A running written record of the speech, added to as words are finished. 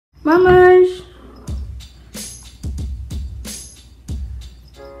Mamas.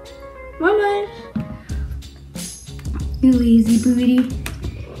 Mamas. You lazy booty.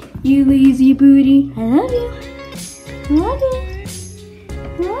 You lazy booty. I love you. I love you. I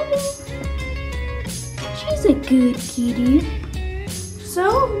love you. She's a good kitty. So,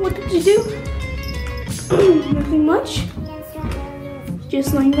 what did you do? Nothing much.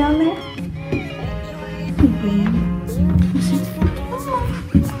 Just laying down there.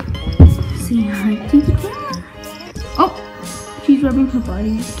 Say hi to the camera. Oh, she's rubbing her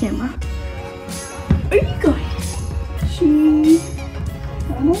body with the camera. Where are you going?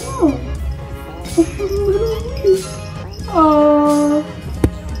 I don't know. Oh,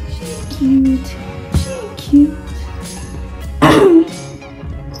 she's cute. She's cute. I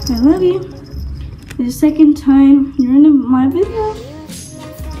love you. For the second time you're in my video.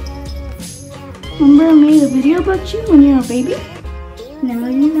 Remember I made a video about you when you were a baby? Now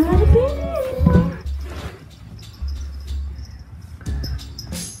you're not a baby anymore.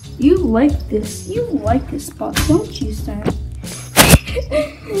 You like this. You like this spot, don't you, Sam?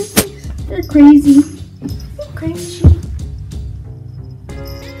 You're crazy. You're crazy.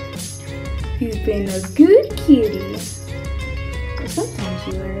 You've been a good kitty. But sometimes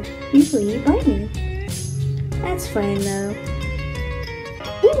you are. Usually you bite me. That's fine though.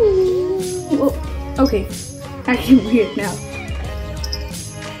 Ooh. Whoa. Okay. Acting weird now.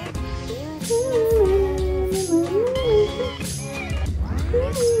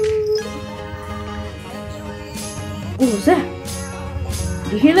 What was that?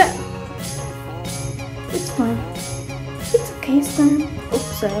 Did you hear that? It's fine. It's okay, son.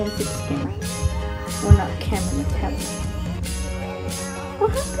 Oops, sorry, it's the camera. Well, not camera, but tablet.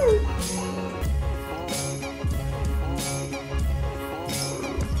 What happened?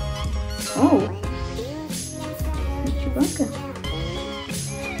 Oh. It's Chewbacca.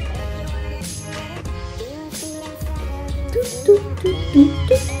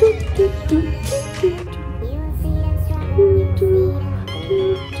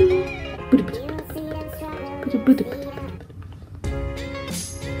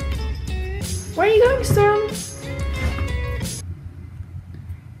 Where are you going, Storm?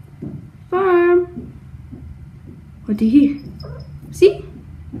 Farm. What do you hear? See?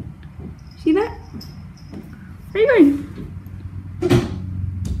 See that? Where are you going?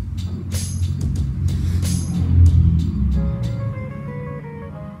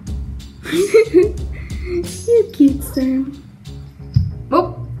 You're cute, Storm.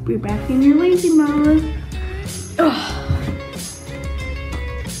 Oh, we're back in your lazy mode. Ugh.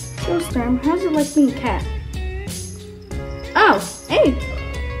 So, Storm, how's it like being a cat? Oh, hey!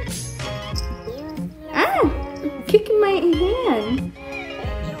 Ah! You're kicking my hand.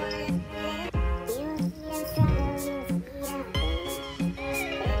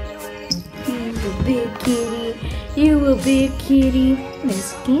 You a big kitty. You a big kitty. And a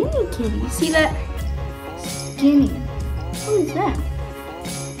skinny kitty. See that? Skinny. What is that?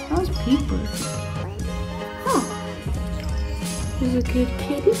 That was paper. Huh. You a good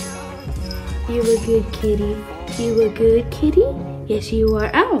kitty? You a good kitty? You a good kitty? Yes, you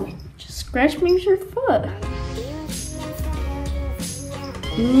are. Ow! Just scratched me with your foot.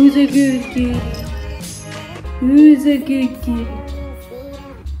 Who's a good kitty? Who's a good kitty?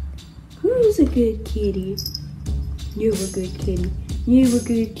 Who's a good kitty? You a good kitty. You a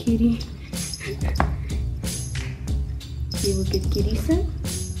good kitty. You a good kitty, son?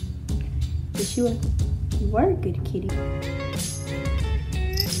 Yes, you are. You are a good kitty.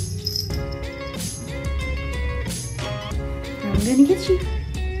 I'm gonna get you.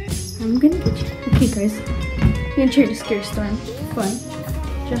 I'm gonna get you. Okay, guys. I'm gonna try to scare Storm for fun.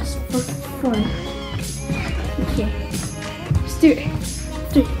 Just for fun. Okay. Let's do it.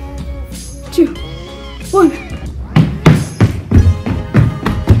 3, 2, 1.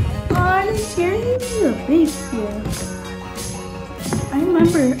 Oh, I'm scaring you in the face here. I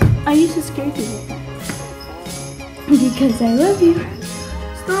remember I used to scare people. Because I love you.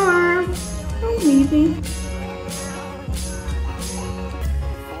 Storm, I'm leaving.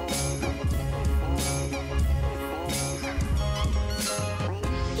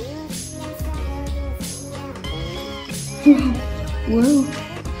 Whoa.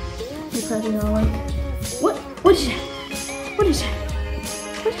 You're probably all like, what? What is that? What is that?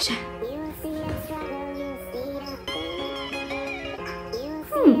 What is that?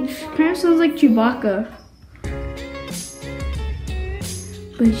 Kind of sounds like Chewbacca.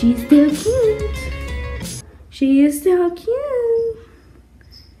 But she's still cute. She is still cute.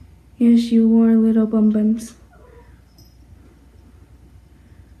 Yes, you are, little bum-bums.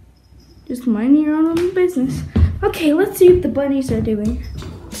 Just minding your own business. Okay, let's see what the bunnies are doing.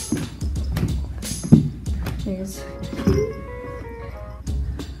 There's.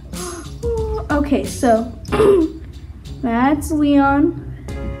 Okay, so that's Leon,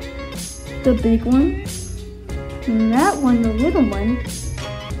 the big one, and that one, the little one.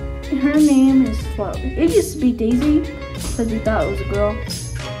 Her name is Flower. It used to be Daisy because we thought it was a girl.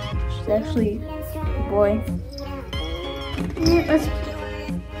 She's actually a boy. Yeah, that's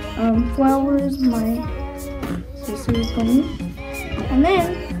Flowers, my sister's bunny. And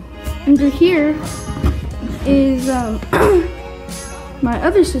then under here is my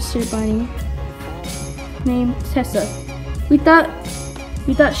other sister bunny named Tessa. We thought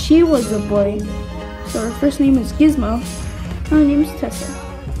she was a boy, so her first name is Gizmo. Her name is Tessa.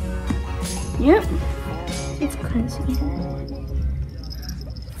 Yep. It's crazy.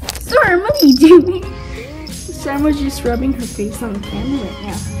 Storm, what are you doing? Storm just rubbing her face on the camera right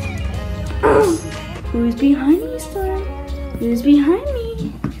now. Who's behind me, Storm? Who's behind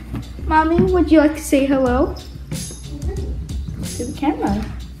me? Mommy, would you like to say hello? To the camera.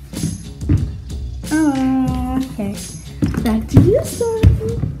 Oh, okay. Back to you, Storm.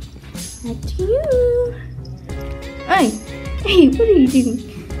 Back to you. Hey, what are you doing?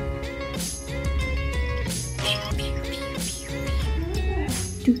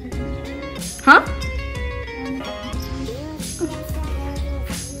 Huh?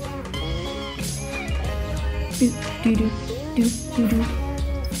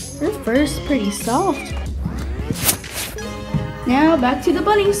 Her fur's pretty soft. Now back to the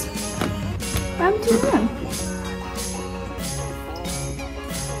bunnies. Back to them.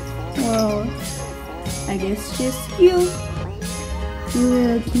 Well, I guess just you. You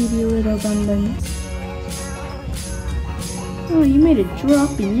little cutie little bun-buns. Oh, you made a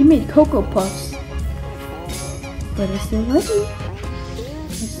dropping. You made Cocoa Puffs. But I still love you. I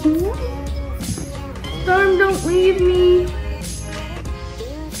still love you. Storm, don't leave me.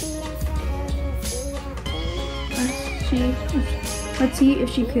 Let's see if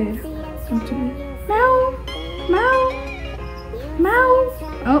she could come to me. Meow, meow, meow.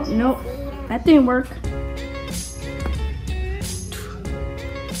 Oh, no, that didn't work.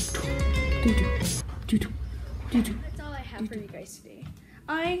 That's all I have for you guys today.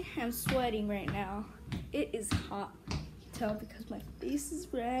 I am sweating right now. It is hot. You can tell because my face is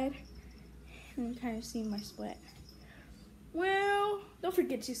red. And you kind of see my sweat. Well, don't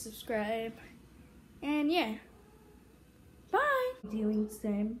forget to subscribe. And yeah. Bye. Doing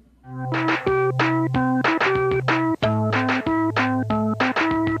same.